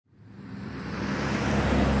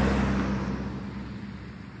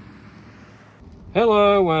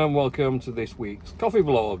Hello and welcome to this week's coffee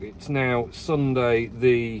vlog. It's now Sunday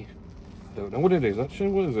the, I don't know what it is actually,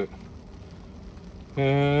 what is it?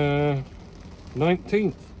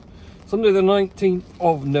 19th. Sunday the 19th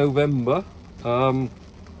of November.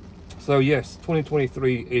 So yes,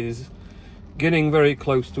 2023 is getting very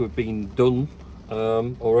close to it being done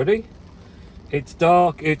already. It's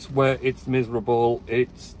dark, it's wet, it's miserable,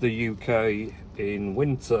 it's the UK in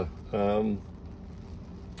winter.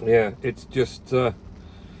 Yeah, it's just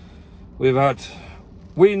we've had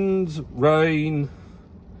winds, rain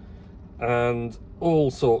and all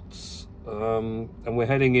sorts, and we're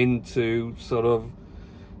heading into sort of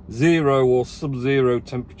zero or sub-zero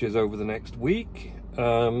temperatures over the next week,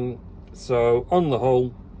 so on the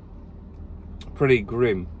whole pretty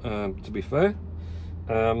grim, to be fair.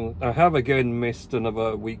 I have again missed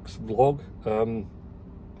another week's vlog,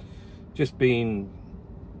 just been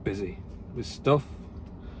busy with stuff.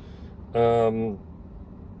 You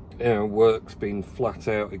know, work's been flat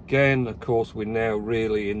out again. Of course, we're now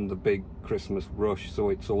really in the big Christmas rush, so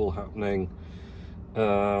it's all happening.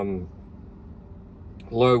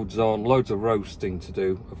 Loads of roasting to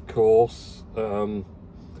do, of course, and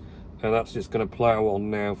that's just going to plough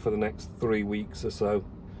on now for the next 3 weeks or so,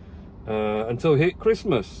 until we hit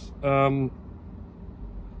Christmas. So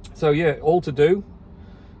yeah, all to do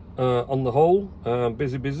on the whole.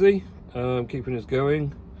 Busy, keeping us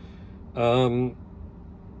going. I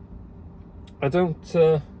don't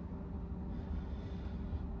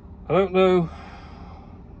know.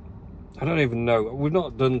 I don't even know. We've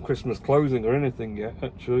not done Christmas closing or anything yet,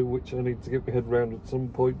 actually, which I need to get my head around at some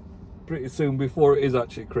point pretty soon before it is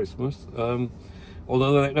actually Christmas.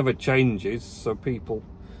 Although that never changes, so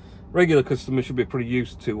regular customers should be pretty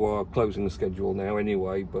used to our closing schedule now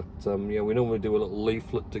anyway. But yeah, we normally do a little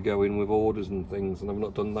leaflet to go in with orders and things, and I've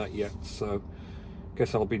not done that yet, so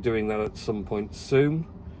guess I'll be doing that at some point soon.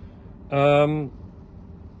 And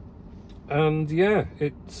yeah,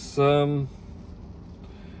 it's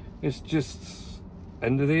just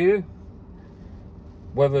end of the year.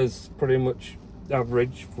 Weather's pretty much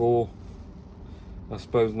average for, I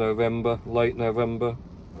suppose, November, late November,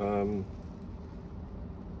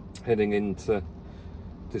 heading into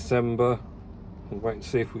December. I'll wait and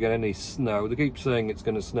see if we get any snow. They keep saying it's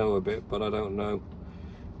going to snow a bit, but I don't know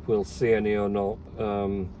if we'll see any or not,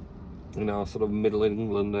 in our sort of middle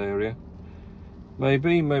England area.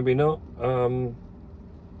 Maybe, maybe not.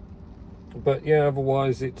 But yeah,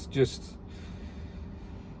 otherwise it's just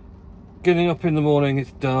getting up in the morning,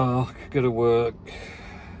 it's dark, go to work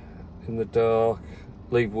in the dark,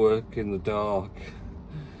 leave work in the dark,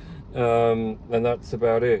 and that's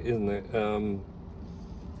about it, isn't it?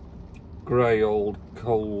 Grey, old,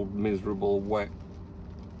 cold, miserable, wet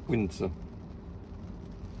winter.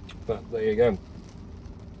 But there you go.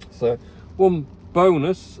 So one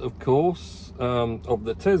bonus, of course, of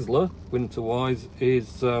the Tesla winter-wise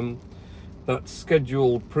is that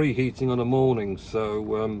scheduled preheating on a morning.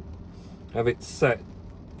 So have it set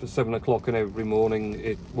for 7 o'clock, and every morning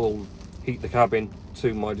it will heat the cabin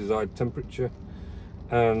to my desired temperature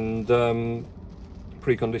and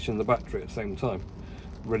precondition the battery at the same time,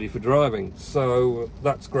 ready for driving. So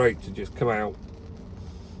that's great to just come out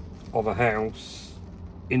of a house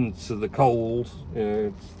into the cold. You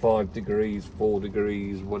know, it's 5 degrees, 4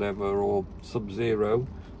 degrees, whatever, or sub-zero.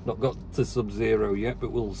 Not got to sub-zero yet,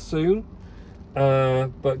 but we'll soon.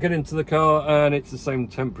 But get into the car and it's the same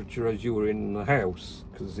temperature as you were in the house,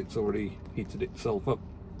 because it's already heated itself up.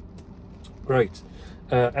 Great.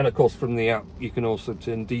 And of course, from the app you can also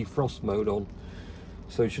turn defrost mode on,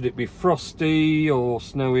 so should it be frosty or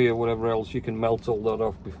snowy or whatever else, you can melt all that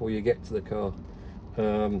off before you get to the car.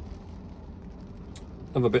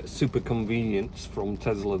 Have a bit of super convenience from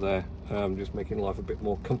Tesla there, just making life a bit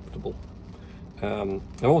more comfortable.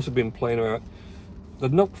 I've also been playing around.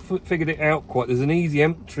 They've not figured it out quite. There's an easy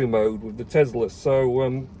entry mode with the Tesla,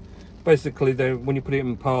 so basically when you put it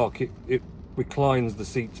in park, it reclines the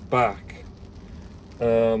seats back,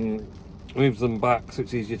 moves them back so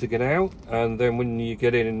it's easier to get out, and then when you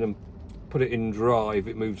get in and put it in drive,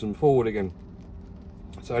 it moves them forward again.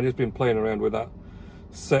 So I've just been playing around with that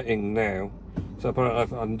setting now. So apparently I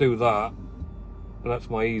can do that, and that's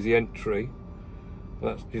my easy entry.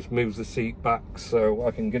 That just moves the seat back so I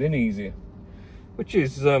can get in easier, which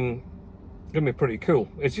is going to be pretty cool.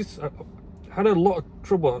 It's just, I had a lot of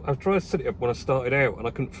trouble. I've tried to set it up when I started out and I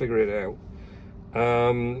couldn't figure it out.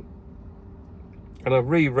 And I've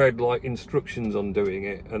reread like instructions on doing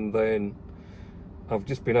it, and then I've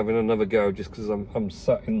just been having another go just because I'm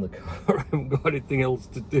sat in the car. I haven't got anything else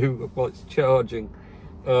to do while it's charging.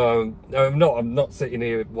 I'm not sitting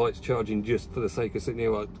here while it's charging just for the sake of sitting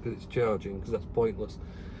here because it's charging, because that's pointless.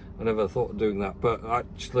 I never thought of doing that, but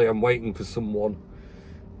actually I'm waiting for someone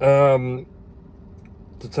to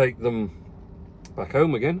take them back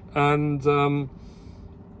home again, and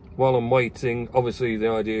while I'm waiting, obviously the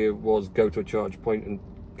idea was go to a charge point and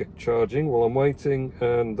get charging while I'm waiting,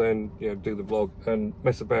 and then do the vlog and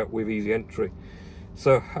mess about with easy entry.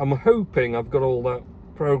 So I'm hoping I've got all that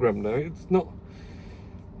programmed now. It's not,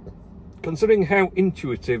 considering how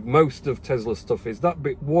intuitive most of Tesla stuff is, that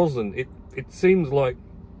bit wasn't. It seems like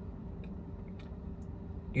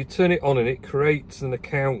you turn it on and it creates an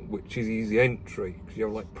account which is easy entry, because you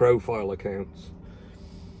have like profile accounts,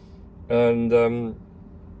 and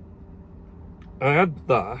I had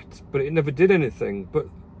that, but it never did anything. But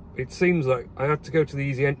it seems like I had to go to the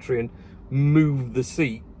easy entry and move the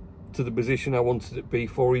seat to the position I wanted it to be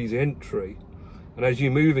for easy entry, and as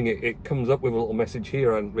you're moving it, it comes up with a little message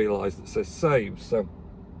here I hadn't realised that says save. So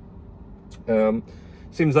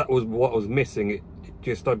seems that was what I was missing. It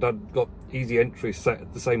just, I'd got easy entry set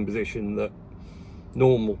at the same position that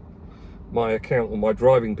normal my account or my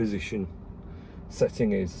driving position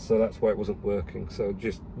setting is, so that's why it wasn't working. So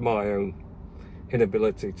just my own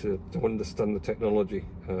inability to understand the technology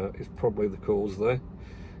is probably the cause there.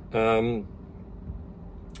 But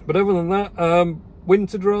other than that,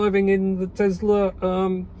 winter driving in the Tesla,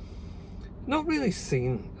 not really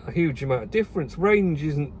seen a huge amount of difference. Range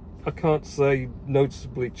isn't, I can't say,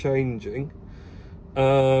 noticeably changing.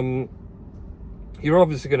 You're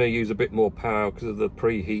obviously going to use a bit more power because of the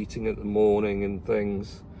preheating at the morning and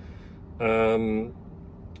things. I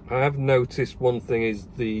have noticed one thing is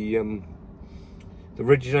the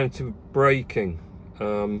regenerative braking.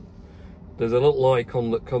 There's a little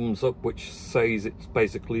icon that comes up which says it's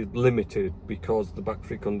basically limited because the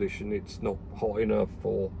battery condition, it's not hot enough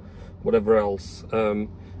or whatever else, and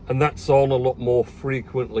that's on a lot more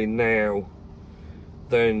frequently now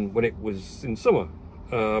than when it was in summer,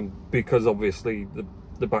 because obviously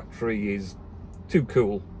the battery is too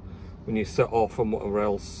cool when you set off and whatever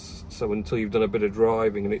else. So until you've done a bit of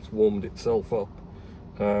driving and it's warmed itself up,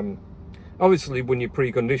 obviously when you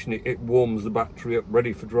precondition it, it warms the battery up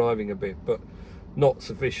ready for driving a bit, but not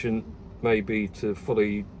sufficient maybe to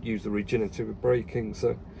fully use the regenerative braking.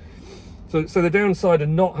 So the downside of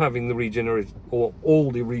not having the regenerative, or all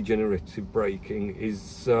the regenerative braking,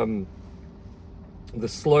 is the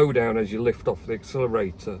slowdown as you lift off the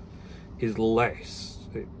accelerator is less.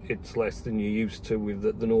 It's less than you're used to with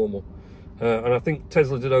the normal, and I think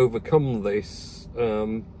Tesla did overcome this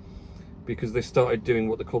because they started doing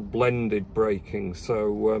what they call blended braking.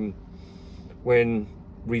 So when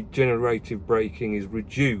regenerative braking is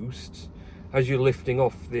reduced as you're lifting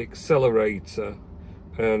off the accelerator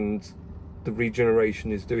and the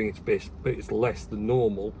regeneration is doing its best, but it's less than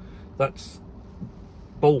normal, that's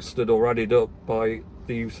bolstered or added up by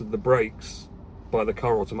the use of the brakes by the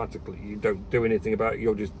car automatically. You don't do anything about it,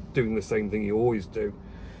 you're just doing the same thing you always do,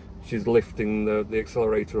 which is lifting the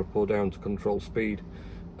accelerator up or down to control speed.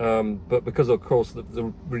 But because of course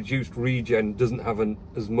the reduced regen doesn't have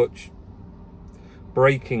as much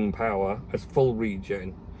braking power as full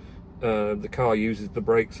regen, the car uses the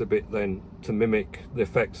brakes a bit then to mimic the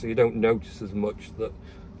effect, so you don't notice as much that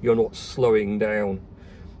you're not slowing down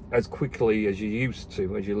as quickly as you used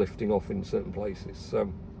to as you're lifting off in certain places.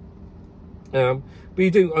 So but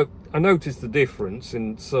you do, I noticed the difference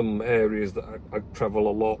in some areas that I travel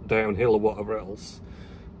a lot downhill or whatever else,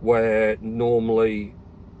 where normally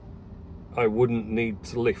I wouldn't need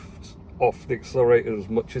to lift off the accelerator as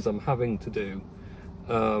much as I'm having to do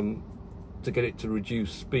to get it to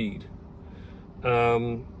reduce speed.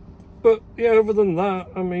 But yeah, other than that,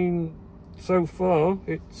 I mean, so far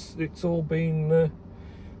it's all been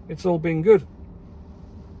good.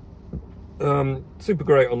 Super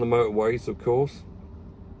great on the motorways, of course.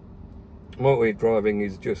 Motorway driving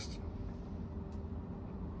is just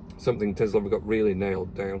something Tesla have got really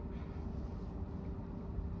nailed down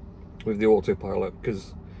with the autopilot,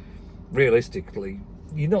 because realistically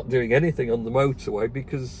you're not doing anything on the motorway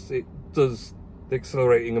because it does the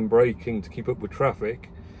accelerating and braking to keep up with traffic,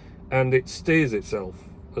 and it steers itself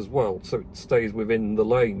as well, so it stays within the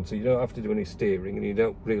lane, so you don't have to do any steering, and you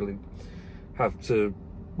don't really have to,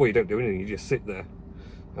 well, you don't do anything, you just sit there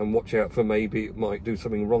and watch out for maybe it might do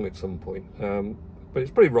something wrong at some point. But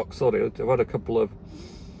it's pretty rock solid. I've had a couple of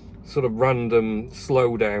sort of random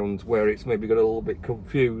slowdowns where it's maybe got a little bit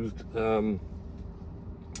confused. I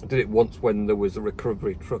did it once when there was a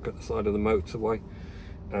recovery truck at the side of the motorway,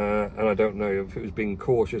 and I don't know if it was being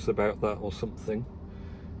cautious about that or something.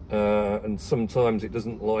 And sometimes it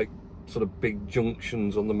doesn't like sort of big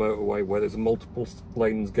junctions on the motorway where there's multiple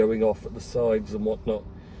lanes going off at the sides and whatnot,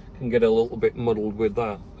 can get a little bit muddled with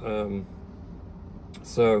that.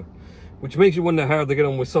 So, which makes you wonder how they get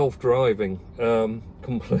on with self-driving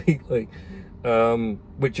completely,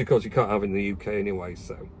 which of course you can't have in the UK anyway,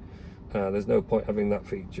 so there's no point having that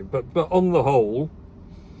feature. But on the whole,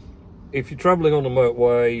 if you're travelling on a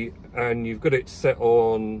motorway and you've got it set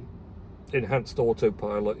on enhanced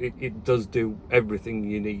autopilot, it does do everything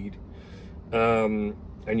you need, and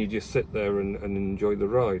you just sit there and enjoy the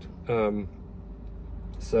ride.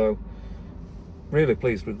 So really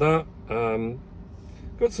pleased with that.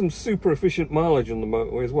 Got some super efficient mileage on the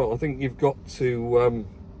motorway as well. I think you've got to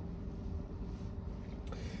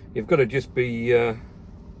just be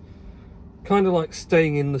kind of like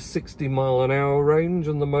staying in the 60-mile-an-hour range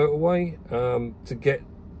on the motorway to get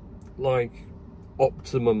like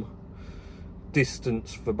optimum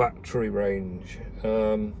distance for battery range.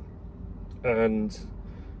 And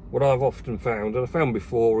what I've often found, and I found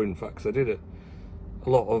before in fact, 'cause I did a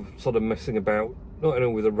lot of sort of messing about, not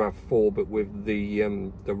only with the RAV4 but with the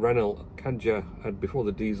Renault Kadjar I had before,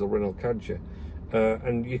 the diesel Renault Kadjar,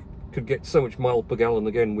 and you could get so much mile per gallon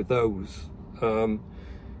again with those,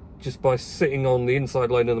 just by sitting on the inside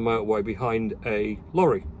lane of the motorway behind a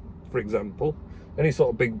lorry, for example, any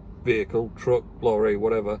sort of big vehicle, truck, lorry,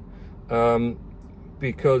 whatever,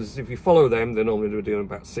 because if you follow them, they're normally doing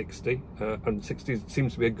about 60, and 60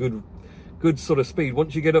 seems to be a good sort of speed.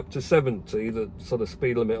 Once you get up to 70, the sort of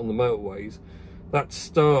speed limit on the motorways, that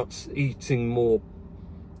starts eating more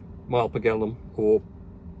mile per gallon or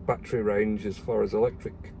battery range as far as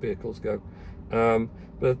electric vehicles go.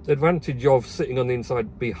 But the advantage of sitting on the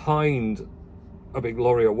inside behind a big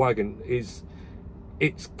lorry or wagon is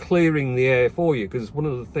it's clearing the air for you, because one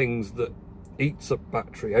of the things that eats up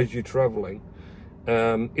battery as you're travelling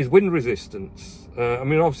is wind resistance. I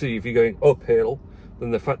mean, obviously if you're going uphill,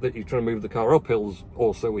 then the fact that you're trying to move the car uphill's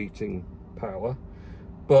also eating power.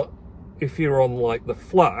 But if you're on like the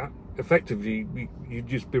flat, effectively you'd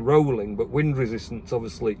just be rolling, but wind resistance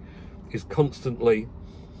obviously is constantly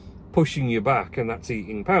pushing you back, and that's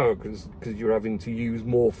eating power because you're having to use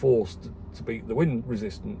more force to beat the wind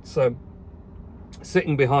resistance. So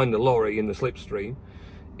sitting behind a lorry in the slipstream,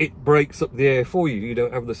 it breaks up the air for you. You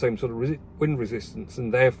don't have the same sort of wind resistance,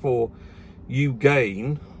 and therefore you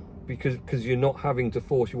gain because you're not having to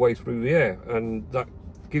force your way through the air, and that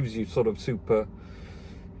gives you sort of super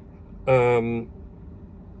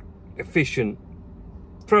efficient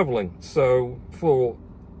traveling. So for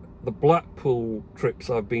the Blackpool trips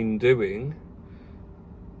I've been doing,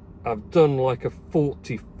 I've done like a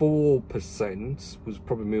 44% was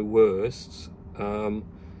probably my worst, then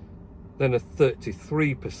a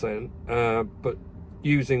 33%, but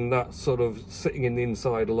using that sort of sitting in the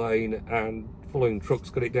inside lane and following trucks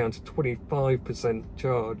got it down to 25%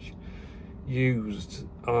 charge used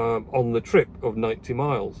on the trip of 90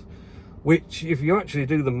 miles, which if you actually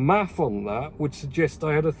do the math on that would suggest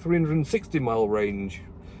I had a 360 mile range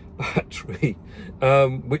battery,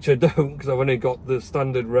 which I don't, because I've only got the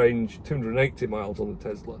standard range 280 miles on the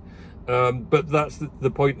Tesla. But that's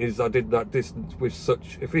the point, is I did that distance with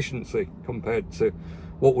such efficiency compared to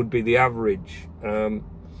what would be the average.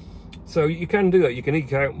 So you can do that, you can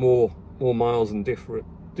eke out more miles and different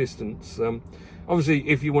distance. Obviously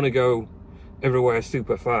if you want to go everywhere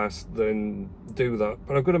super fast, then do that,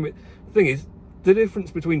 but I've got to admit, the thing is, the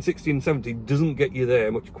difference between 60 and 70 doesn't get you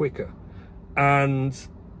there much quicker, and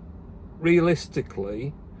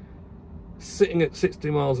realistically sitting at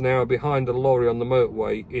 60 miles an hour behind a lorry on the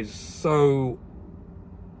motorway is so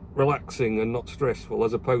relaxing and not stressful,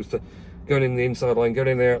 as opposed to going in the inside lane, going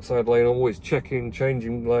in the outside lane, always checking,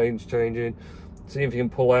 changing lanes, seeing if you can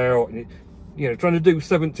pull out, and you know, trying to do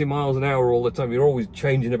 70 miles an hour all the time. You're always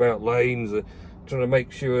changing about lanes, trying to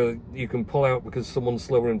make sure you can pull out because someone's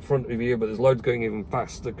slower in front of you, but there's loads going even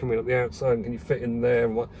faster coming up the outside, and can you fit in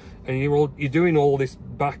there, and you're doing all this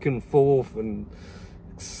back and forth and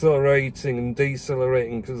accelerating and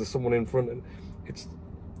decelerating because there's someone in front, and it's,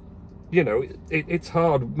 you know, it's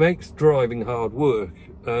hard, makes driving hard work,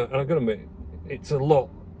 and I've got to admit, it's a lot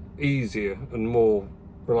easier and more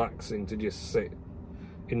relaxing to just sit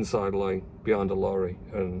inside lane behind a lorry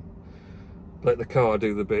and let the car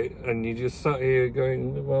do the bit, and you just sat here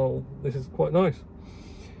going, well, this is quite nice.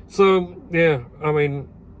 So yeah, I mean,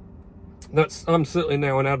 I'm certainly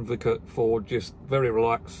now an advocate for just very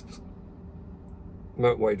relaxed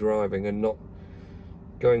motorway driving, and not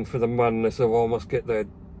going for the madness of, oh, I must get there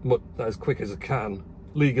as quick as I can,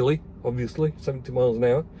 legally, obviously, 70 miles an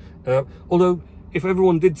hour. Although if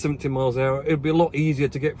everyone did 70 miles an hour, it'd be a lot easier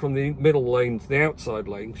to get from the middle lane to the outside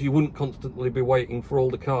lane, because you wouldn't constantly be waiting for all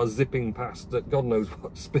the cars zipping past at God knows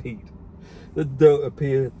what speed that don't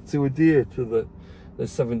appear to adhere to the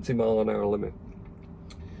 70 mile an hour limit.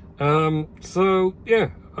 So yeah,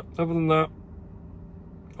 other than that,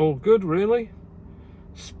 all good really.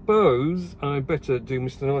 Suppose I better do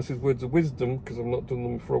Mr. Nice's words of wisdom, because I've not done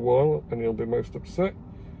them for a while and he'll be most upset.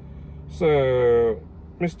 So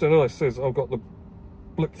Mr. Nice says I've got the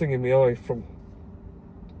blip thing in my eye from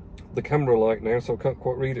the camera light now, so I can't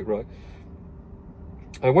quite read it right.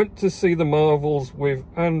 I went to see The Marvels with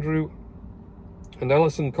Andrew and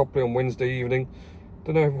Alison Copley on Wednesday evening.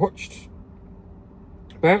 Then I watched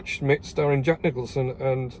About Schmidt starring Jack Nicholson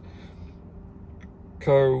and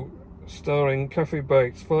co-starring Kathy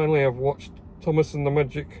Bates. Finally, I've watched Thomas and the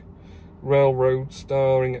Magic Railroad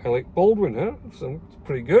starring Alec Baldwin. Huh? So it's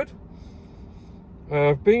pretty good.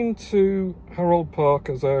 I've been to Harold Park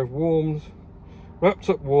as I've wrapped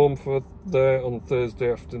up warm for there on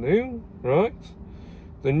Thursday afternoon. Right.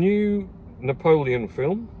 The new Napoleon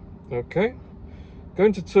film. Okay.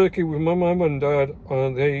 Going to Turkey with my mum and dad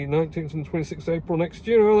on the 19th and 26th April next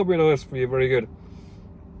year. Oh, that'll be nice for you. Very good.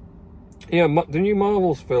 Yeah, the new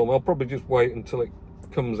Marvels film, I'll probably just wait until it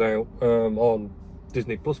comes out on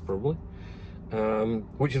Disney Plus, probably.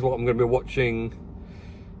 Which is what I'm going to be watching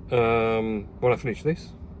when I finish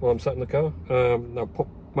this, while I'm sat in the car. I'll pop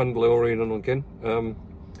Mandalorian on again.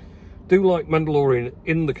 Do like Mandalorian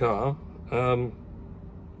in the car. A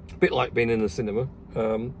bit like being in the cinema.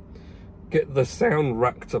 Get the sound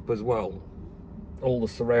racked up as well. All the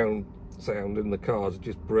surround sound in the cars are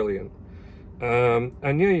just brilliant.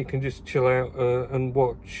 And yeah, you can just chill out and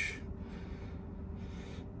watch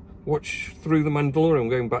through the Mandalorian,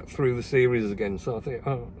 going back through the series again. So I think,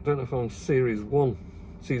 I don't know if I'm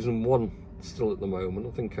season 1 still at the moment.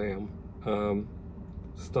 I think I am.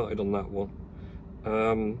 Started on that one.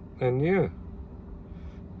 And yeah,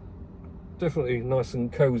 definitely nice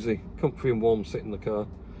and cozy, comfy and warm, sit in the car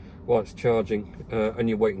while it's charging and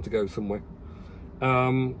you're waiting to go somewhere.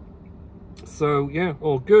 So yeah,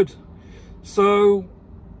 all good. So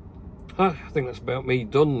I think that's about me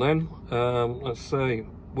done then. Let's say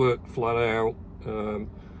work flat out.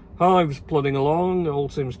 Hive's plodding along, all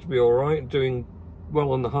seems to be all right, doing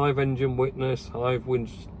well on the Hive engine witness. Hive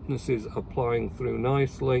witnesses are plying through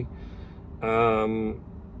nicely.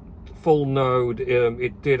 Full node,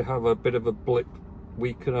 it did have a bit of a blip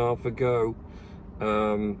week and a half ago.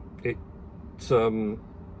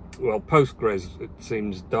 Well, Postgres, it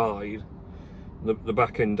seems, died. The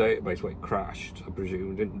back-end database, where it crashed, I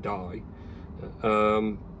presume, didn't die.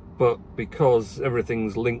 But because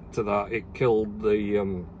everything's linked to that, it killed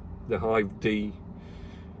the Hive D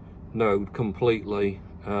node completely.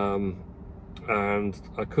 And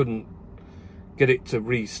I couldn't get it to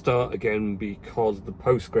restart again because the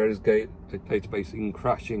Postgres database in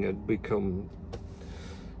crashing had become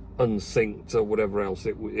unsynced or whatever else.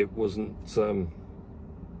 It wasn't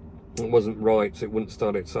right, so it wouldn't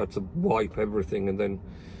start it, so I had to wipe everything and then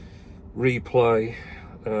replay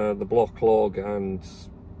the block log and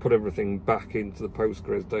put everything back into the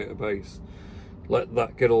Postgres database, let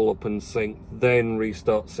that get all up and sync, then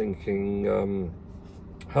restart syncing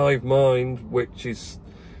Hive Mind, which is,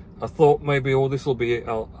 I thought maybe, oh, this will be it,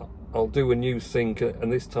 I'll do a new sync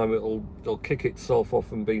and this time it'll kick itself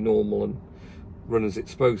off and be normal and run as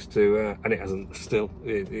it's supposed to, and it hasn't. Still,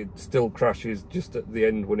 it still crashes just at the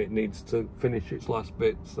end when it needs to finish its last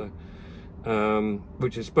bit. So,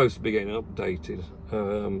 which is supposed to be getting updated.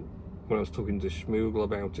 When I was talking to Schmoogle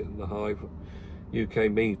about it at the Hive UK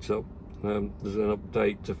meetup, there's an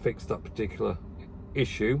update to fix that particular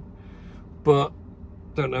issue, but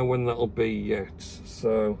don't know when that'll be yet.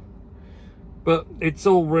 So, but it's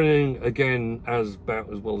all running again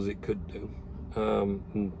about as well as it could do.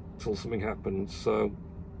 Until something happens, so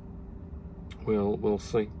we'll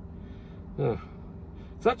see.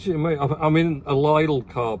 It's actually amazing. I'm in a Lidl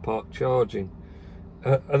car park charging,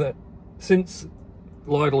 and since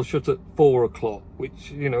Lidl shut at 4 o'clock,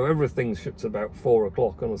 which, you know, everything shuts about 4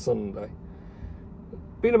 o'clock on a Sunday,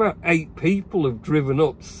 been about 8 people have driven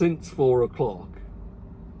up since 4 o'clock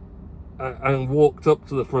and walked up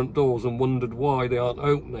to the front doors and wondered why they aren't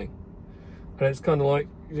opening. And it's kind of like,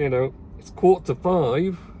 you know, it's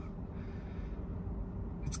 4:45.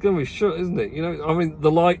 It's going to be shut, isn't it? You know, I mean, the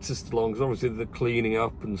lights are still on because obviously they're cleaning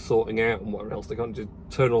up and sorting out and whatever else. They can't just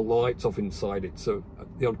turn all the lights off inside it, so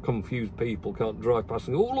the odd confused people can't drive past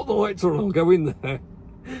and go, oh, look, the lights are on, I'll go in there.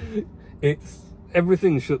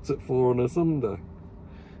 Everything shuts at 4 on a Sunday.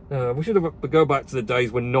 We should have go back to the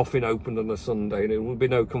days when nothing opened on a Sunday, and it would be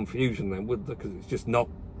no confusion then, would there? Because it's just not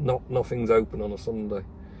nothing's open on a Sunday.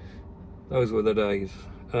 Those were the days,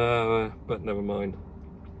 but never mind.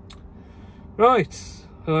 Right,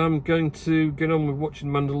 I'm going to get on with watching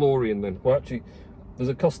Mandalorian then. Well, actually, there's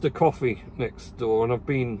a Costa Coffee next door, and I've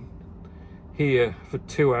been here for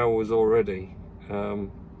 2 hours already.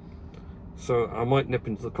 So I might nip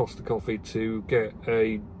into the Costa Coffee to get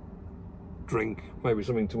a drink, maybe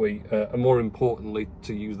something to eat, and more importantly,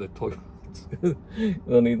 to use their toilets.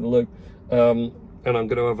 I need the loo. And I'm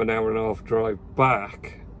going to have an hour and a half drive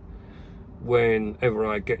back whenever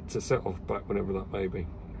I get to set off back, whenever that may be.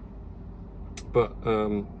 But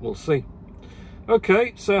we'll see.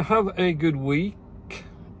 Okay, so have a good week,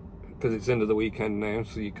 because it's end of the weekend now,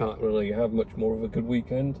 so you can't really have much more of a good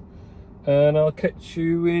weekend. And I'll catch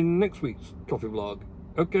you in next week's coffee vlog.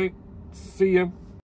 Okay, see ya.